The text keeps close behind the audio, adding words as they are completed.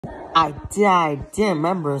I did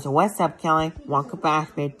remember. So what's up, Kelly? Welcome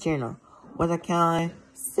back to my channel. What's up, Kelly?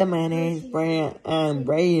 So my name's Brian and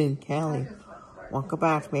Brian Kelly. Welcome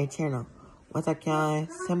back to my channel. What's up, Kelly?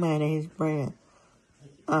 So my name's Brian.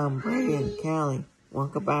 Brian Kelly.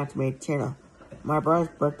 Welcome back to my channel. My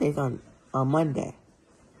brother's birthday's on Monday.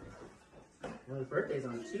 Well, his birthday's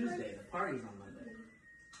on Tuesday. The party's on Monday.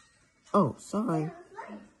 Oh, sorry.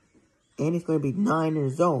 And he's going to be 9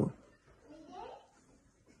 years old.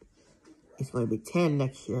 He's going to be 10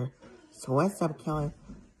 next year. So what's up, Kelly?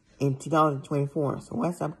 In 2024. So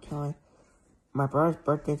what's up, Kelly? My brother's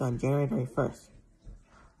birthday's on January 31st.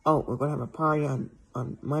 Oh, we're going to have a party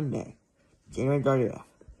on Monday, January 30th.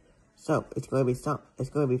 So it's going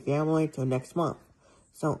to be family till next month.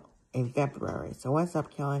 So in February. So what's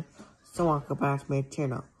up, Kelly? So welcome back to my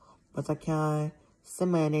channel. What's up, Kelly? So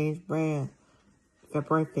my name's Brian.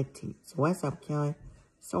 February 15th. So what's up, Kelly?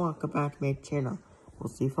 So welcome back to my channel. We'll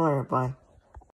see you later. Bye.